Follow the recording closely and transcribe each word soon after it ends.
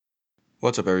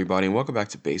What's up, everybody, and welcome back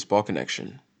to Baseball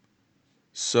Connection.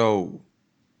 So,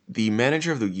 the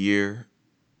Manager of the Year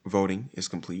voting is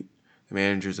complete. The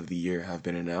Managers of the Year have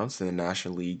been announced. In the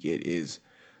National League, it is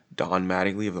Don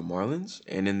Mattingly of the Marlins,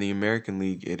 and in the American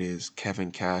League, it is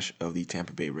Kevin Cash of the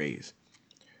Tampa Bay Rays.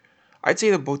 I'd say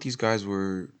that both these guys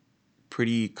were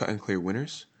pretty cut and clear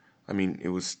winners. I mean,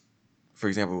 for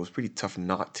example, it was pretty tough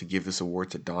not to give this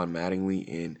award to Don Mattingly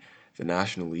in the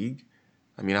National League.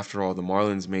 I mean, after all, the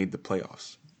Marlins made the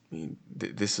playoffs. I mean,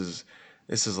 this is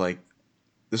like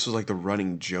this was like the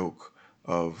running joke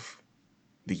of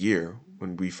the year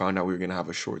when we found out we were gonna have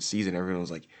a short season. Everyone was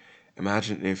like,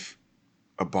 imagine if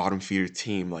a bottom feeder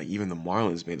team like even the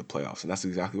Marlins made the playoffs, and that's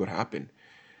exactly what happened.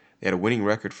 They had a winning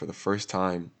record for the first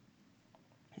time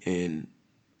in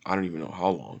I don't even know how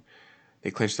long.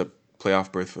 They clinched a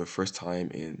playoff berth for the first time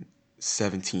in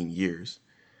 17 years.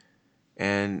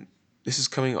 And this is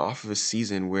coming off of a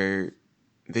season where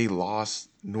they lost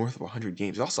north of 100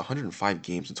 games. They lost 105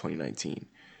 games in 2019.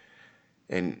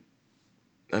 And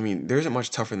I mean, there isn't much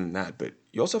tougher than that, but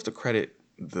you also have to credit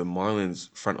the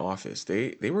Marlins front office.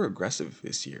 They were aggressive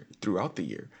this year, throughout the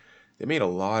year. They made a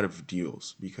lot of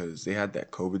deals because they had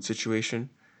that COVID situation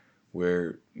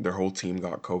where their whole team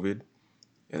got COVID,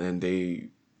 and then they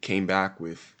came back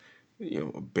with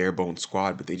a bare bones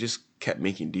squad, but they just kept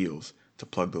making deals to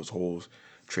plug those holes,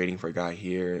 trading for a guy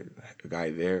here, a guy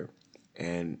there,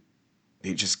 and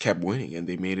they just kept winning, and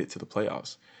they made it to the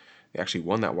playoffs. They actually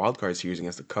won that wild card series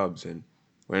against the Cubs, and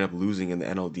we ended up losing in the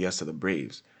NLDS to the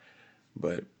Braves.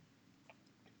 But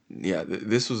yeah,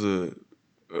 this was a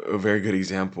very good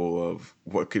example of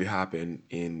what could happen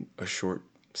in a short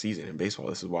season in baseball.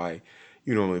 This is why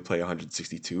you normally play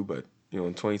 162, but in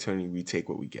 2020 we take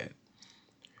what we get.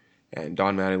 And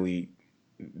Don Mattingly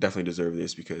definitely deserved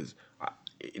this because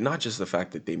not just the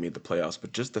fact that they made the playoffs,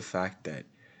 but just the fact that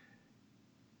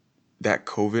that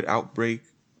COVID outbreak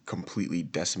completely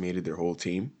decimated their whole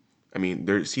team. I mean,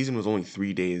 their season was only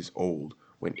 3 days old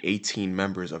when 18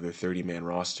 members of their 30-man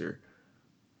roster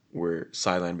were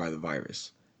sidelined by the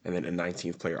virus, and then a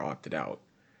 19th player opted out.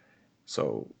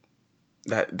 So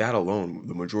that alone,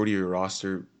 the majority of your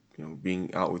roster,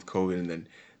 being out with COVID, and then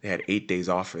they had 8 days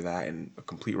off for that, and a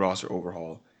complete roster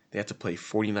overhaul. They had to play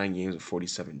 49 games in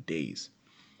 47 days,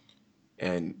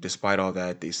 and despite all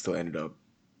that, they still ended up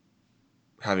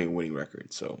having a winning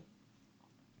record. So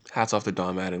hats off to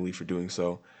Don Mattingly for doing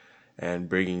so and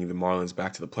bringing the Marlins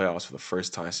back to the playoffs for the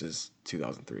first time since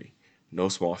 2003. No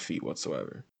small feat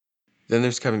whatsoever. Then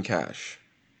there's Kevin Cash,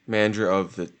 manager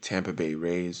of the Tampa Bay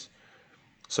Rays.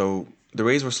 So the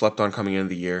Rays were slept on coming into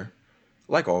the year,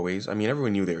 like always. I mean,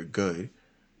 everyone knew they were good,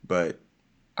 but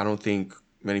I don't think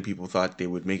many people thought they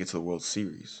would make it to the World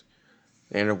Series.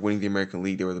 They ended up winning the American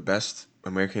League. They were the best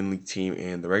American League team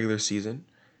in the regular season,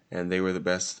 and they were the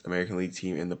best American League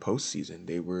team in the postseason.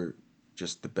 They were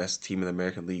just the best team in the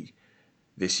American League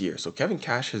this year. So Kevin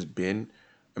Cash has been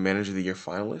a Manager of the Year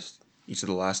finalist each of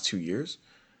the last 2 years.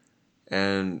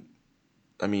 And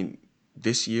I mean,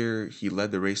 this year he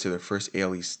led the Rays to their first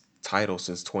AL East title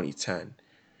since 2010.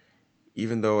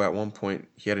 Even though at one point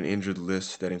he had an injured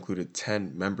list that included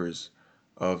 10 members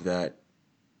of that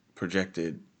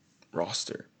projected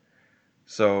roster.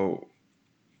 So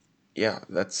yeah,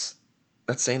 that's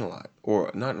saying a lot.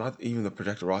 Or not even the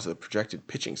projected roster, the projected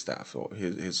pitching staff, or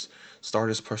his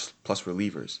starters plus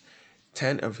relievers.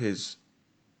 10 of his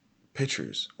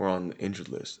pitchers were on the injured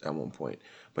list at one point,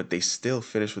 but they still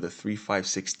finished with a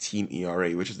 3.56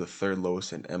 ERA, which is the third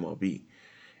lowest in MLB,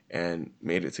 and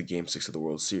made it to Game 6 of the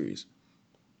World Series.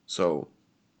 So,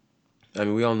 I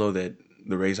mean, we all know that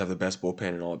the Rays have the best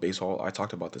bullpen in all of baseball. I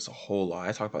talked about this a whole lot.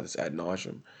 I talked about this ad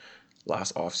nauseum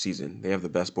last offseason. They have the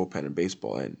best bullpen in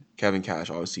baseball, and Kevin Cash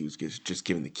obviously was just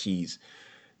given the keys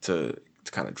to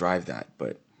kind of drive that.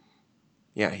 But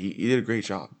yeah, he did a great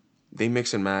job. They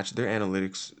mix and match. Their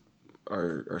analytics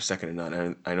are second to none.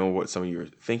 And I know what some of you are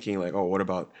thinking, like, oh, what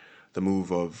about the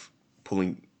move of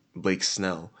pulling Blake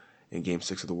Snell in Game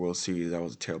 6 of the World Series? That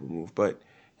was a terrible move. But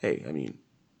hey, I mean,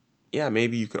 yeah,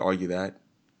 maybe you could argue that.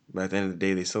 But at the end of the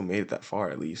day, they still made it that far,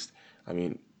 at least. I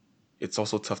mean, it's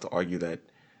also tough to argue that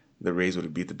the Rays would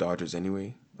have beat the Dodgers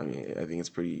anyway. I mean, I think it's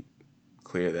pretty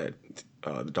clear that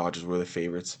the Dodgers were the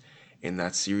favorites in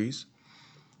that series.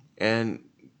 And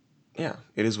yeah,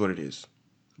 it is what it is.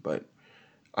 But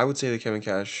I would say that Kevin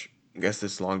Cash gets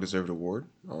this long-deserved award.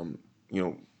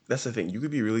 That's the thing. You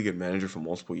could be a really good manager for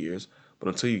multiple years, but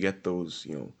until you get those,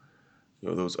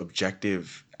 those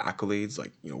objective accolades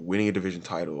like winning a division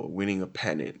title, winning a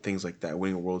pennant, things like that,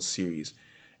 winning a World Series,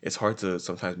 it's hard to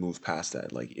sometimes move past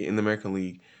that. Like in the American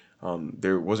League,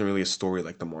 there wasn't really a story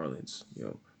like the Marlins.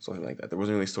 something like that. There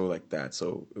wasn't really a story like that,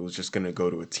 so it was just gonna go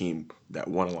to a team that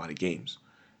won a lot of games,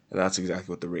 and that's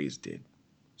exactly what the Rays did.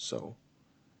 So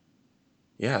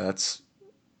yeah, that's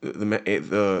the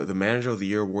manager of the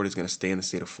year award is gonna stay in the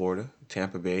state of Florida,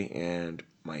 Tampa Bay, and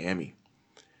Miami.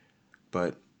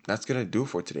 But that's gonna do it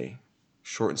for today.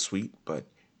 Short and sweet, but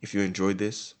if you enjoyed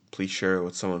this, please share it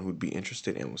with someone who'd be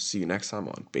interested, and we'll see you next time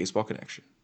on Baseball Connection.